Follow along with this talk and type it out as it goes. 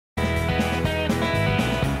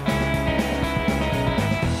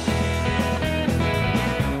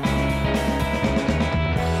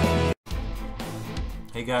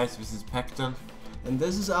Hey guys, this is Pecten. And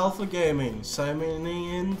this is Alpha Gaming, signing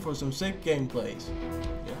in for some sick gameplays.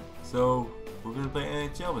 Yeah, so we're gonna play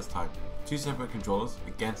NHL this time. 2 separate controllers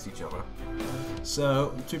against each other.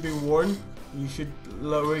 So, to be warned, you should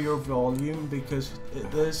lower your volume because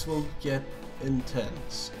this will get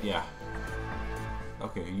intense. Yeah.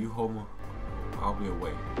 Okay, you home, I'll be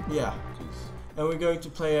away. Yeah. Jeez. And we're going to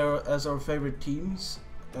play as our favorite teams,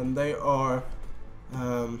 and they are,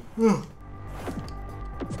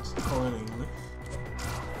 what's it called in English?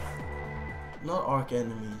 Not arch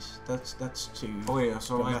enemies. That's too. Oh wait,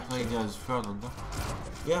 so I'm dramatic. playing as Fernanda.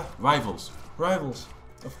 Yeah. Rivals. Rivals,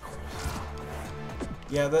 of course.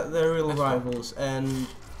 Yeah, they're real That's rivals, and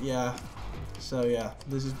yeah. So yeah,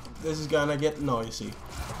 this is gonna get noisy.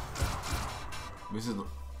 This is the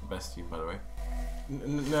best team, by the way.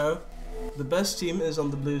 No, the best team is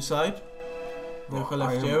on the blue side. The I am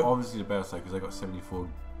Skellefteå. obviously the better side because I got 74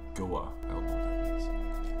 Goa. I don't know what that means.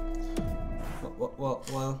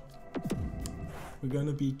 Well, we're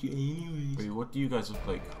gonna beat you anyways. Wait, what do you guys look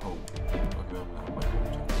like? Oh, okay, I'm my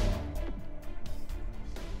home team.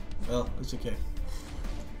 Well, it's okay.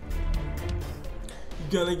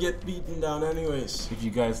 You're gonna get beaten down anyways. If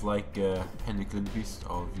you guys like Henrik Lundqvist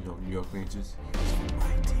of New York Rangers,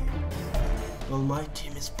 My team. Well, my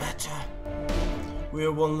team is better. We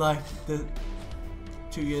have won like the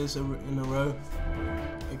 2 years in a row,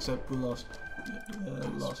 except we lost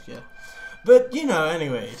last year. But you know,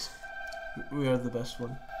 anyways, we are the best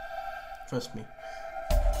one. Trust me.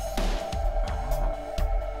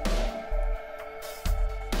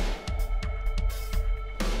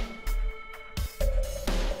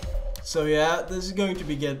 So yeah, this is going to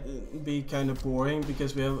be kind of boring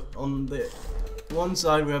because we have on the one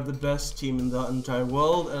side we have the best team in the entire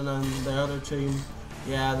world, and then the other team,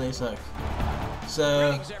 yeah, they suck.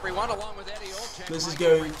 So this is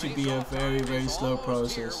going to be a very slow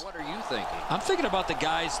process. What are you thinking? I'm thinking about the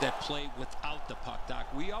guys that play without the puck,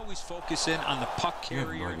 Doc. We always focus in on the puck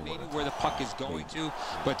carrier, maybe where the puck is going to.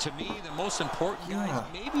 But to me, the most important guys,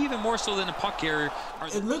 maybe even more so than the puck carrier, are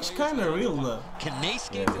the It looks kind of real though. Can they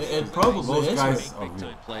skate? It probably those is. guys are Big real.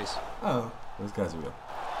 time plays. Oh, Those guys are real.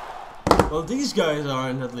 well, these guys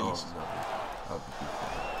aren't at least. Oh, no.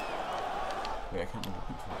 Wait, I can't remember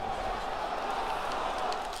who.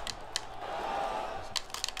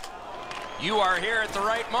 You are here at the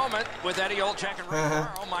right moment with Eddie Olczyk and Rick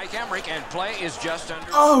Morrow, Mike Emrick, and play is just under.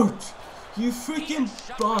 Ouch! You freaking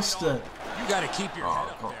bastard! You got to keep your head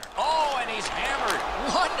up there. Oh, and he's hammered.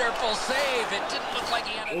 Wonderful save. It didn't look like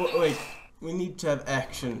he had a Wait, we need to have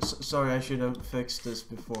action. Sorry, I should have fixed this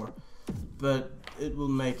before, but it will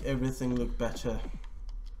make everything look better.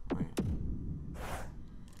 Wait.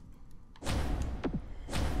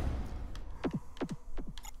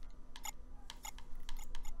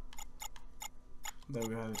 There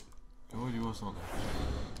we have it. Oh, you was on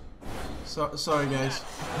there. Sorry, guys.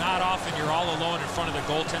 Not often you're all alone in front of the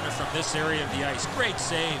goaltender from this area of the ice. Great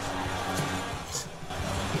save.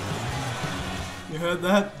 You heard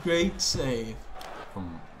that? Great save.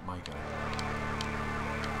 From my guy.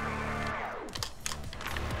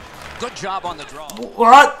 good job on the draw.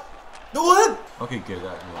 What? What? Okay, good.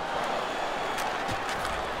 That.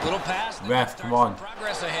 Little pass. Ref, come on.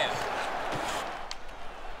 Progress ahead.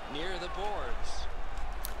 Near the boards.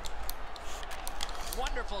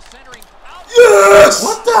 Wonderful centering. Out. Yes!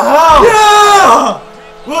 What the hell? Yeah!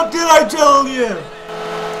 What did I tell you?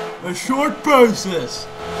 A short process.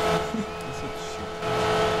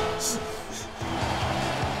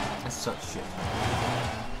 That's such shit.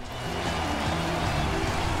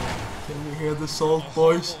 Can you hear the salt,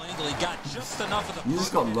 boys? He got just enough of the You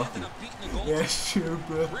just got lucky. Yeah, sure,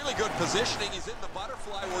 bro. Really good positioning. He's in the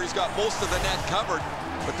butterfly where he's got most of the net covered,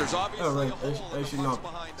 but there's obviously Oh, right. a hole I in should the not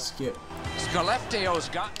fronts behind him. skip. Skellefteå's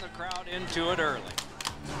gotten the crowd into it early.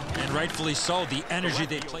 And rightfully so. The energy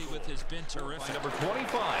they play with has been By terrific. number 25,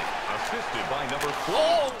 assisted by number 4.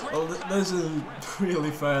 Oh, great. Well, this isn't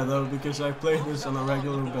really fair though, because I play this on a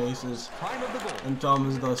regular basis, Time of the goal. and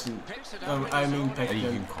Thomas doesn't. I mean, Hey, you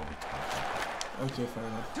Pecten. can call me. Okay, fair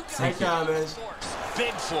enough. Thank Hey, you. Thomas.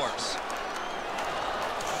 Big force.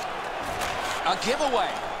 A giveaway.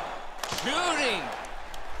 Shooting.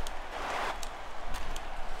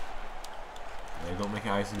 Hey, don't make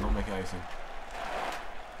it icing. Don't make it icing.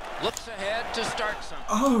 Looks ahead to start something.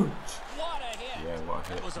 Ouch! What a hit. Yeah, what a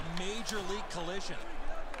hit. It was a major league collision.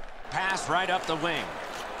 Pass right up the wing.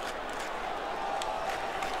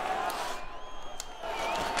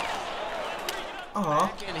 Aw,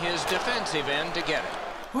 Back in his defensive end to get it.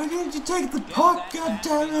 why didn't you take the puck? God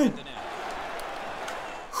damn it!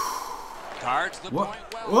 Guards the What? point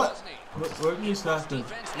well, What? doesn't he? What is that?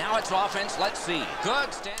 Defense. Now it's offense. Let's see.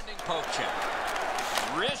 Good standing poke check.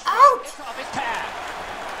 Wrist. Ouch! It's off his pad.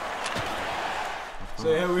 So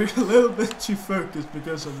yeah, we're a little bit too focused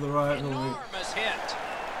because of the rivalry. Enormous hit.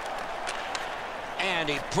 And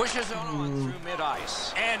he pushes it on through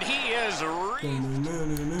mid-ice. And he is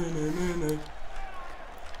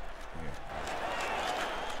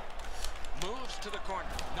moves to the corner.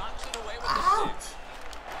 Knocks it away with the stick.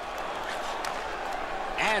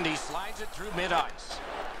 And he slides it through mid-ice.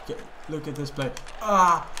 Look at this play.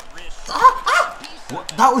 What?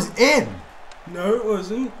 That was in! No, it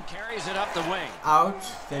wasn't. Carries it up the wing. Ouch.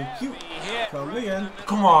 Thank you. Come again.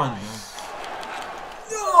 Come on.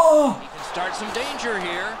 No! He can start some danger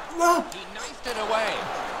here. No! He knifed it away.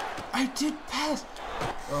 I did pass.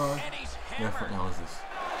 And he's Yeah, hammered. what the hell is this?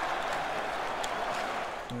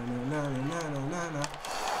 No.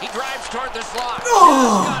 He drives toward the slot. No!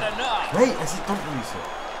 He's got enough. Wait, I said don't release it.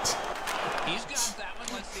 He's got that one.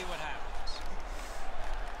 Let's see what happens.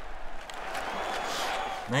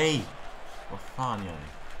 Nej! Vad fan gör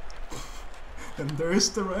ni? And there is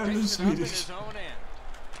the random Takes it up in Swedish. his own end.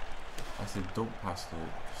 I said don't pass the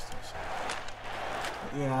station.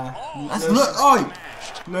 Yeah. That's No, look! Oi!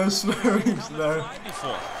 no swearings there.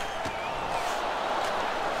 Before.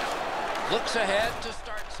 Looks ahead to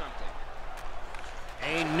start something.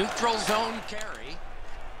 A neutral zone carry.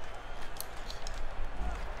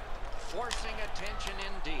 Forcing attention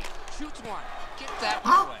indeed. Shoots one. Get that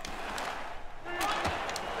one away.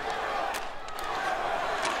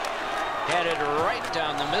 Headed right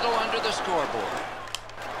down the middle under the scoreboard.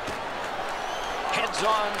 Heads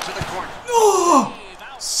on to the corner. Oh!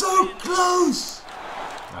 So close!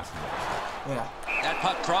 That's nice. Yeah. That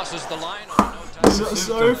puck crosses the line on no time.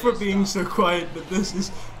 Sorry for being so quiet, but this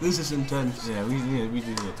is intense. Yeah, we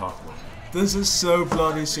need to talk about it. This is so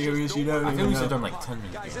bloody serious. You don't I think even we should have know. done like 10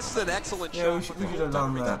 minutes. Guys, this is an excellent Yeah, shot. we should have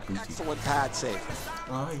done that. That booty. Excellent pad save.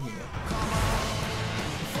 Oh yeah.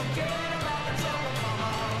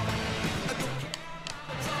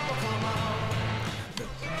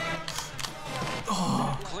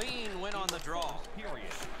 Clean win on the draw.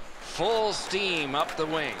 Period. Full steam up the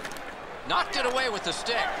wing. Knocked it away with the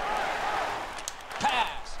stick.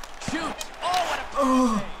 Pass. Shoots. Oh, what a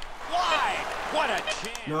Oh, why? What a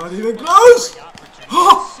chance. not even close!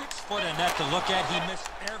 Oh, 6 foot in net to look at. He missed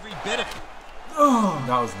every bit of it. oh.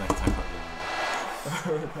 That was the next time.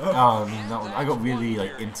 I got really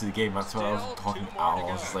like into the game. That's why I was talking out.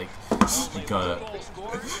 I was just like, I got it.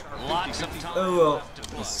 Lots of time. Oh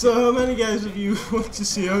well. So how many guys of you want to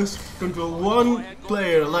see us control one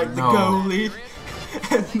player like the No. goalie,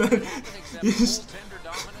 and then just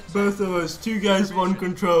both of us, 2 guys, 1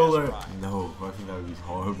 controller? No, I think that would be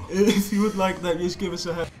horrible. If you would like that, just give us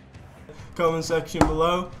a comment section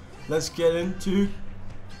below. Let's get into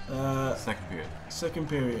Second period. second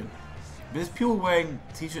period. There's people wearing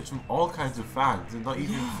t-shirts from all kinds of fans, and not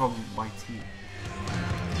even from my team.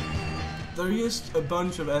 There is a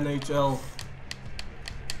bunch of NHL.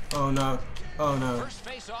 Oh no. Oh no. First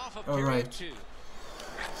face off of All period right. 2.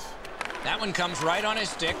 That one comes right on his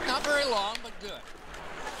stick. Not very long, but good.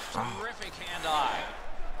 Terrific hand-eye.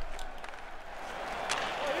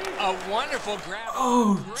 A wonderful grab.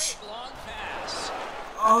 Oh, Great long pass.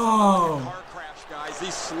 Oh. Car crash, guys.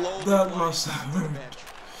 These slow. That must have hurt.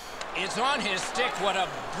 It's on his stick. What a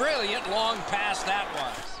brilliant long pass that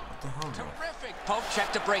was. What the hell, man? Terrific poke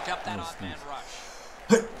check to break up that off-man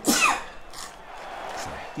rush.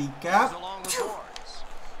 Speak up. Along the boards.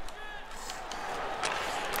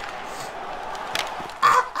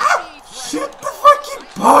 Shoot the fucking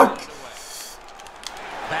puck!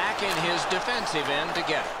 Back in his defensive end to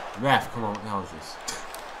get it. Ref, come on, what the hell is this?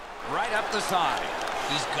 Right up the side.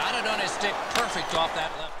 He's got it on his stick. Perfect off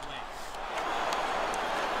that left wing.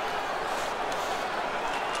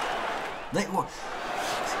 Like what?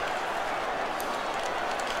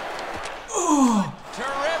 Oh.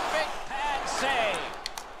 Terrific pad save.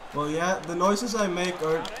 Well, yeah, the noises I make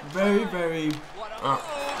are very, very What a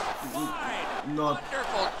move. Fine. not.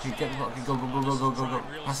 Wonderful. Get the puck, go.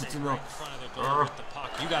 Pass it to Right Mel. in front of the goal with the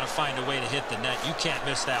puck. You got to find a way to hit the net. You can't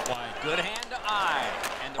miss that wide. Good hand to eye.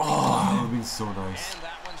 And the Oh, that would have been so nice. and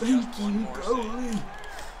that one's Thank just one you, more save. goalie.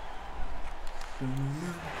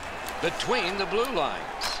 Between the blue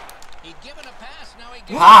lines. He'd given a pass, now he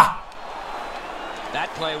gets Ah! That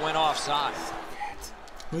play went offside.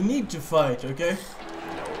 We need to fight, okay?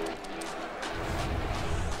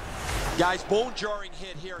 Guys, bone jarring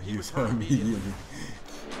hit here. He was hurt immediately.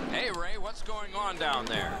 Hey, Ray, what's going on down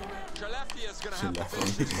there? Skellefteå is going to have to Skellefteå.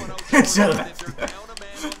 finish this one out. Skellefteå. They're down a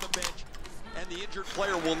man on the bench, and the injured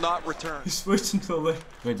player will not return. He's switching to the...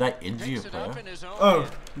 Wait, that injure your Takes it up player? in his own Oh,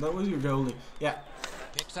 end. that was your goalie. Yeah,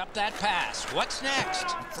 Picks up that pass. What's next?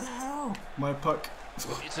 What the hell? my puck.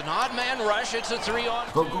 It's an odd man rush. It's a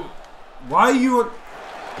 3-on-2. Go, go. Why are you on...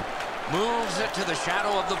 Moves it to the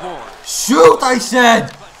shadow of the board. Shoot, I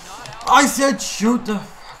said! I said shoot the...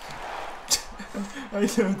 I know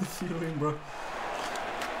the feeling, bro.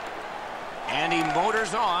 And he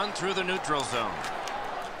motors on through the neutral zone.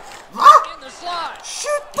 Ah! In the slot.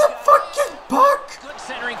 Shoot the fucking puck! Good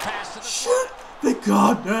centering pass to the Shoot the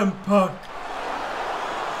goddamn puck!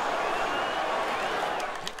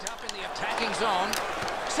 picked up in the attacking zone.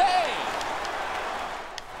 Save!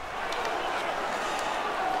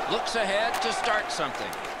 Looks ahead to start something.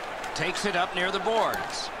 Takes it up near the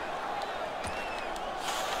boards.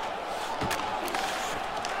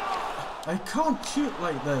 I can't shoot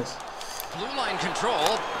like this. Blue line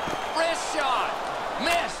control. Wrist shot.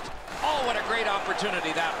 Missed. Oh, what a great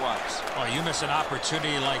opportunity that was. Oh, you miss an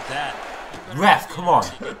opportunity like that. Ref, come on.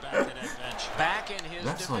 Get back to that bench. Back in his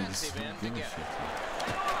That's like this defensive end to give a get shit.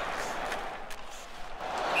 it.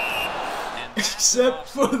 And Except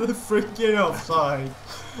for the freaking offside.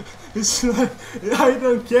 It's like, I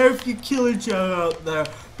don't care if you kill each other out there,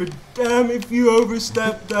 but damn if you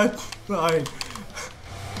overstep that line.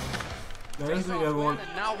 I don't think I want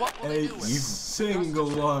And now what will they a do with it? single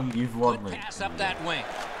one. You've won, Good mate. pass up that wing.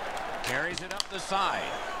 Carries it up the side.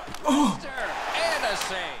 Oh, And a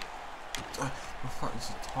save. I thought this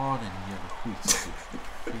was hard in the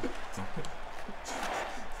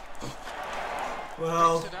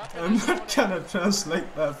well, I'm not gonna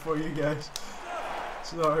translate that for you guys.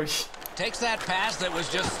 Sorry. Takes that pass that was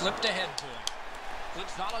just slipped ahead to him. Good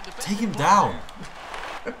solid defensive Take him play down.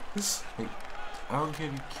 there. Like, I don't care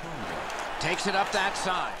if you kill me. Takes it up that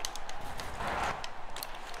side.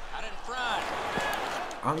 Out in front.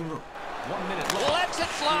 I don't even... 1 minute left. Lets it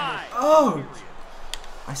fly. Oh,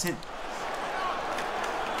 I said...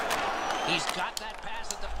 He's got that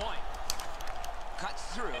pass at the point. Cuts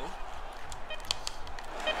through.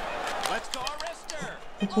 Let's go, Arister.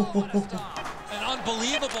 Oh, what a stop. An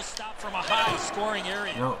unbelievable stop from a high-scoring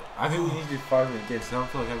area. No, I think we need to do 5-minute games, so I don't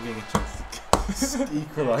feel like I'm getting a chance to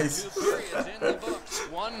equalize. 2 periods in the books.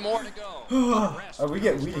 1 more to go. We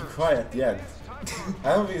get really quiet at the end. I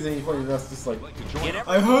don't think there's any point in us just like...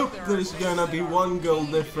 I hope there's gonna be 1 goal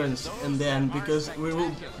difference in the end because we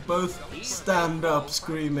will both stand up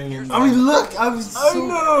screaming. And I mean, look, I was I so...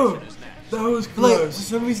 know that was Like, for close.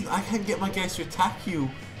 some reason, I can't get my guys to attack you.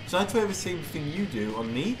 So I try the same thing you do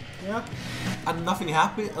on me, Yeah. and nothing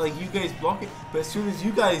happened. Like, you guys block it, but as soon as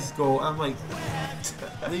you guys go, I'm like...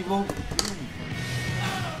 they won't do anything.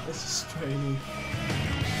 This is training.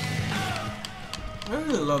 I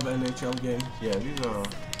really love NHL games. Yeah, these are...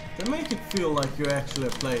 They make it feel like you're actually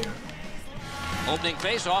a player. Opening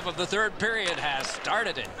face-off of the 3rd period has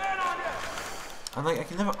started it. And like, I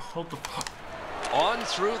can never hold the puck. On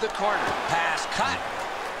through the corner. Pass cut.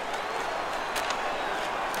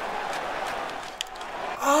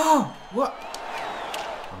 Oh, what?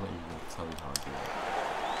 I'm not even gonna tell you how I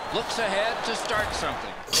do Looks ahead to start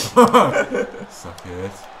something. it. Suck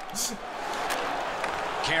it.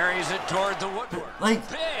 Carries it toward the woodwork. Like,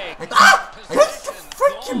 Big I Hits the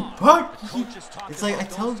freaking puck! It's like I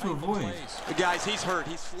tell him to avoid. Guys, he's hurt.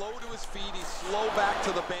 He's slow to his feet. He's slow back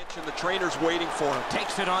to the bench, and the trainer's waiting for him.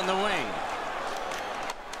 Takes it on the wing.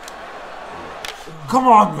 Come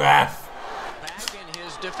on, ref! Back in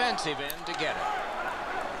his defensive end to get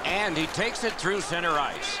it. And he takes it through center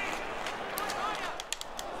ice.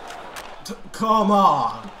 Come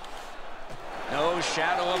on! No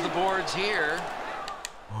shadow of the boards here.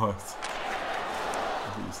 What?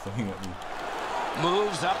 I think you're staring at me.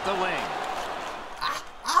 Moves up the wing.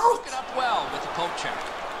 Ouch! Took it up well with the poke check.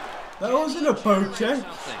 That wasn't a poke check.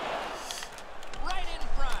 Something. Right in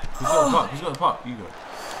front. Who's got the puck? Who's got the puck? You go.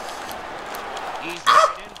 He's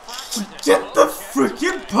right in front with it. Get the Poke check.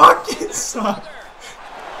 freaking puck inside!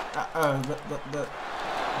 That.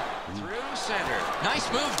 Through center.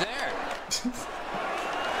 Nice move there.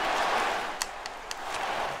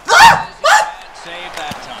 Save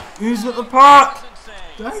that time. Who's got the puck? Doesn't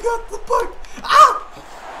save. I got the puck! Ah!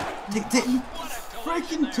 You What a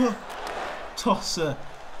collision freaking there. tosser.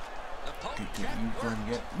 The poke You check go and worked.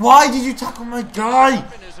 get... Why did you tackle my guy?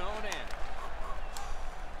 Up in his own end.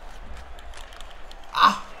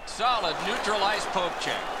 Ah! Solid neutral ice poke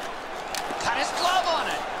check. Got his glove on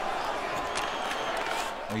it.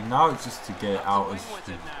 Like, now it's just to get it out as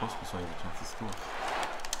soon as possible so I have a chance to score.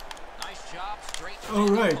 Nice job, straight to All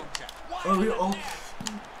the right. poke check. Are we all...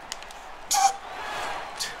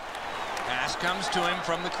 Pass comes to him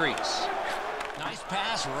from the crease. Nice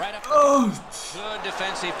pass right up. Good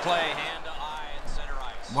defensive play, hand to eye and center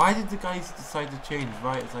ice. Why did the guys decide to change?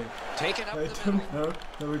 Right, it's like Take it up I the middle. don't know.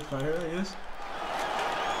 No require, I guess.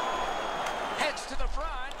 Heads to the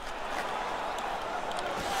front.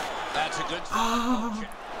 That's a good stop.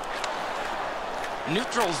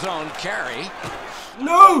 Neutral zone carry.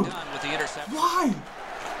 No! Done with the interception. Why?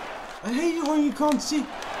 I hate it when you can't see.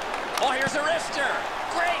 Oh, here's a wrister.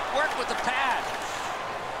 Great work with the pad.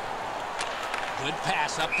 Good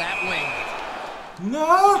pass up that wing.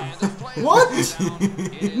 No! And the play What? is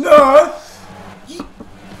No!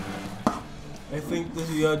 I think the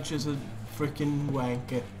judge is a freaking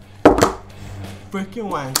wanker. Freaking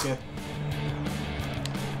wanker.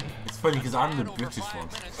 it's funny because I'm the British one.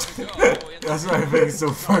 minutes to go in That's the why I think it's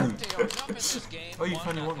so funny. Skellefteå jump in this game, Oh, you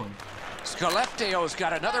finally won one. Skellefteå's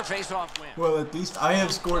got another face-off win. Well, at least I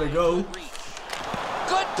have scored a goal.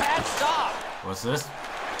 Good pad stop. What's this?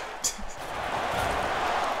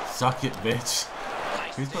 Suck it, bitch.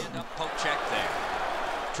 Nice Who's got- stand-up poke check there.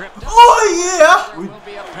 Tripped up. Oh yeah! There will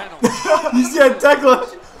be a penalty. You see a tackle?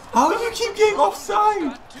 How do you keep getting offside?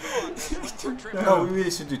 Got two on this one for tripping. No, we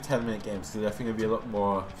really should do 10-minute games because I think it'd be a lot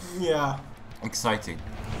more Yeah. exciting.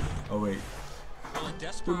 Oh wait,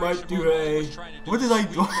 We might do a... what did I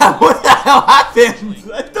do? What the hell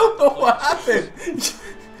happened? I don't know what happened.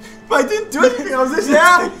 But I didn't do anything. I was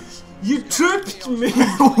just You tripped me!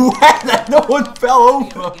 when no one fell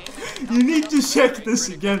over. You need to check this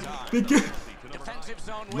again because... Defensive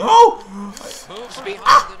zone win. No. Moves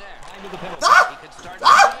behind the net. He could start to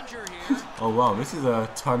danger here. Oh wow, this is a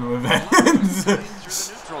ton of events. Through the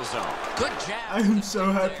neutral zone. Good jab. I am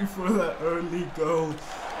so happy for that early goal.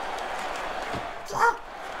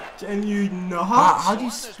 Can you not? How do you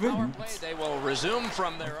On this power sprint? play, they will resume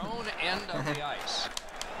from their own end of the ice.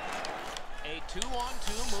 A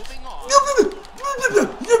 2-on-2 moving on.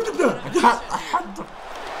 I had to.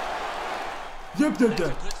 That's a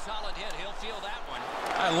good solid hit. He'll feel that one.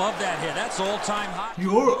 I love that hit. That's old-time hot.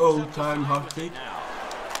 Your old-time hockey. Now,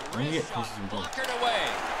 When you get wrist closer shot to the goal. blockered away.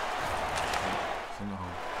 Send it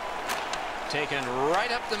home. Taken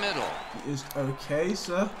right up the middle. Is okay,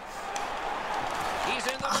 sir. He's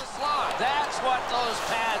into the slot. That's what those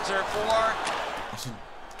pads are for. I should.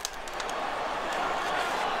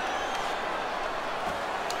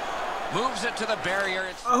 Moves it to the barrier.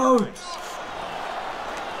 It's Oh.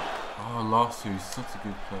 Oh, Lasso is such a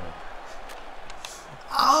good player.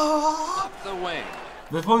 up the wing.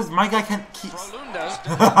 The problem is my guy can't keep. Prolunda's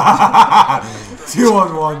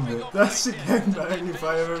 2-on-1. That's a gangbang if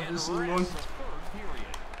I have ever seen one.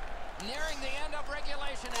 nearing the end of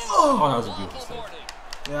regulation. And Oh, that was a beautiful awful save. boarding.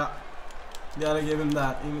 Yeah. Gotta give him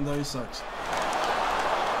that, even though he sucks.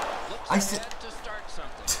 Looks I said- ahead to start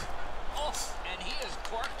something. Oh, and he is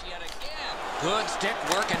corked yet again. Good stick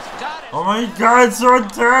work and got it. Oh my god, so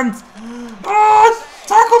intense! Ah,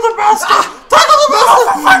 tackle the basket! Tackle the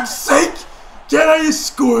basket! For fuck's sake! Can I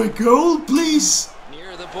score a goal, please?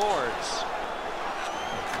 Near the boards.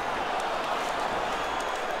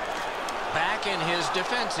 Back in his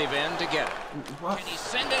defensive end to get it. What? Can he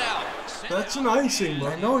send it out? Send That's it an icing, I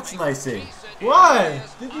bro. know it's an icing. Why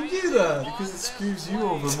did you do that? Because it screws you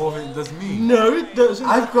over more than it does me. No, it doesn't.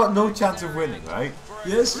 I've got no chance of winning, right?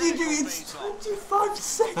 Yes, you do. It's 25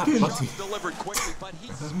 seconds. Delivered quickly, but he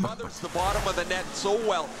smothers the bottom of the net so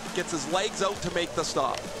well. Gets his legs out to make the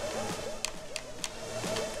stop.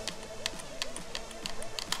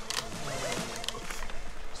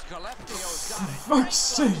 Skellefteå's got it. Fuck's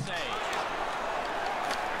sake.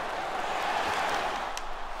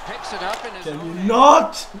 Picks it up in his Can own you end.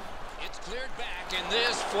 not? It's cleared back, and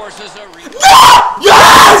this forces a replay.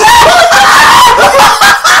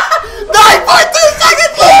 9.2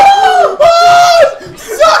 seconds left!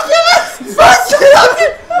 Suck it! Suck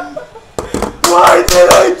it! Why did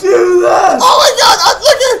I do that? Oh my god, I'm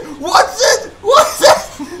looking! What's it? What's it?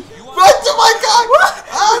 Right to my god!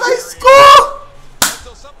 And I score!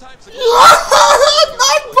 So sometimes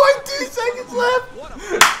 9.2 seconds left! what a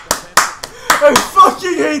I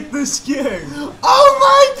fucking hate this game. Oh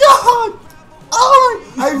my god!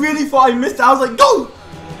 Oh my... I really thought I missed it. I was like, go!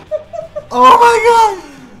 Oh my god!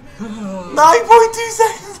 9.2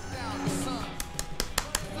 seconds!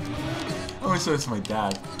 I want to show this to my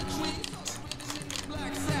dad.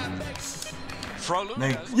 Frolunda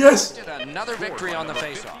Nate. Yes. another victory on the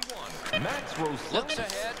faceoff. Max Rose Looks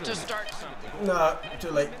ahead to start something. Nah,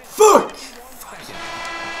 too late. Fuck!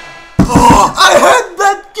 Oh, I had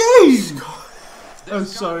that game! I'm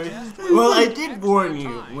sorry. Well, I did warn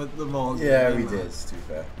you with the ball. Yeah, we did. It's too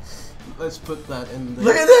fair. Let's put that in there.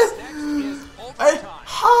 Look at this! Is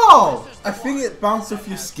How? I think it bounced off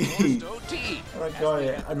your skate. OT. And I got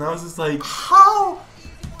it. And I was just like, How?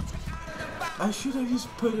 I should have just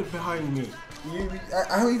put it behind me.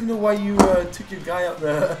 I don't even know why you took your guy up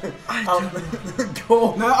the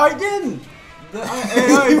goal. No, I didn't.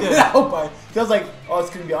 I did. No, but I was like, oh, it's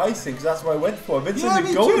gonna be icing, because that's what I went for. But Yeah,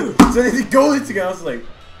 me goal, too. so they did goal it together. I was like,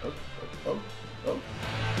 oh.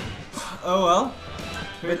 Oh well.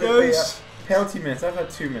 Here it Wait, goes. penalty minutes. I've had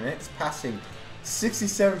 2 minutes. Passing,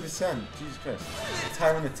 67%. Jesus Christ.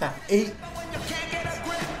 Time on attack, 8.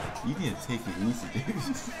 You need to take it easy, dude.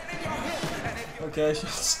 Okay, I should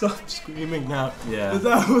stop screaming now. Yeah. But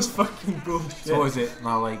that was fucking bullshit. So is it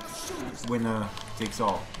now like winner takes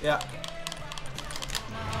all? Yeah.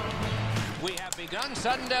 We have begun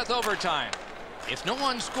sudden death overtime. If no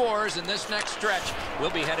one scores in this next stretch, we'll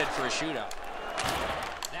be headed for a shootout.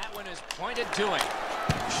 That one is pointed to him.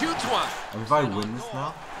 Shoots one. And if I win this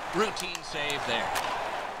now? Routine save there.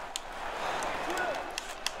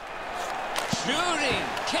 Shooting.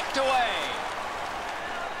 Kicked away.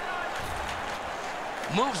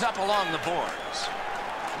 Moves up along the boards.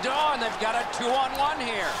 Oh, and they've got a 2-on-1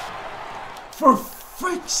 here. For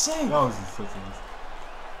freak's sake! That was such a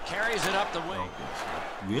Carries it up the wing.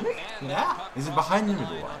 Really? And Yeah. that puck Is it behind the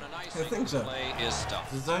crosses middle line line? on an I think so. play is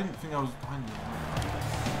stuffed. Because I didn't think I was behind you.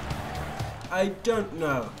 I don't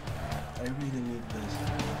know. I really need this.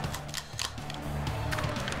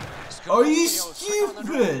 Are you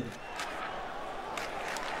stupid?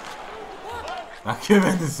 That could have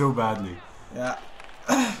ended so badly. Yeah.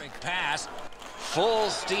 Perfect pass. Full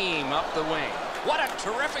steam up the wing. What a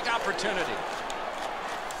terrific opportunity.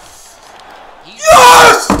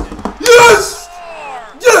 Yes! Yes!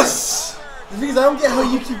 Yes! The thing is, I don't get how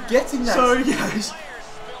you keep getting that. Sorry, guys.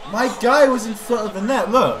 My guy was in front of the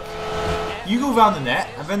net. Look. You go around the net,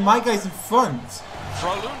 and then my guy's in front.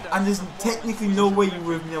 And there's technically no way you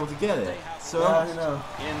would have been able to get it. So, I know.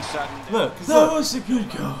 In sudden look, 'cause That look, was a good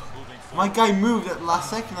goal. my guy moved at the last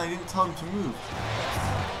second. I didn't tell him to move.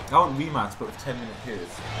 I want rematch, but with 10-minute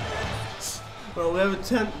periods. Well, we have a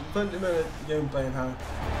 20-minute gameplay in hand.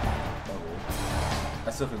 I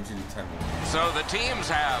still think we should do 10 minutes. So the teams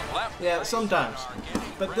have left. Yeah, sometimes.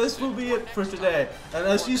 But this will be it for today. And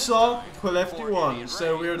as you saw, Skellefteå won,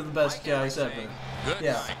 so we're the best guys ever. Good.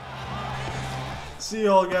 Yeah. See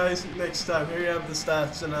you all guys next time. Here you have the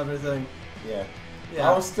stats and everything. Yeah. Yeah.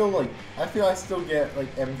 I was still like, I feel I still get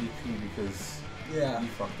like MVP because Yeah. you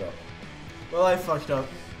fucked up. Well, I fucked up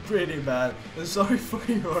pretty bad. I'm sorry for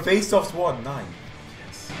your Face-offs won 9.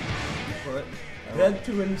 Yes. but you had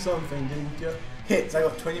to win something, didn't you? Hits. I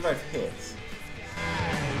got 25 hits.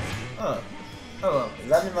 Oh. Oh well. Does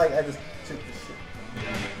that mean like I just took the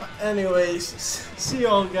shit? Anyways, see you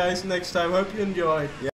all guys next time. Hope you enjoyed.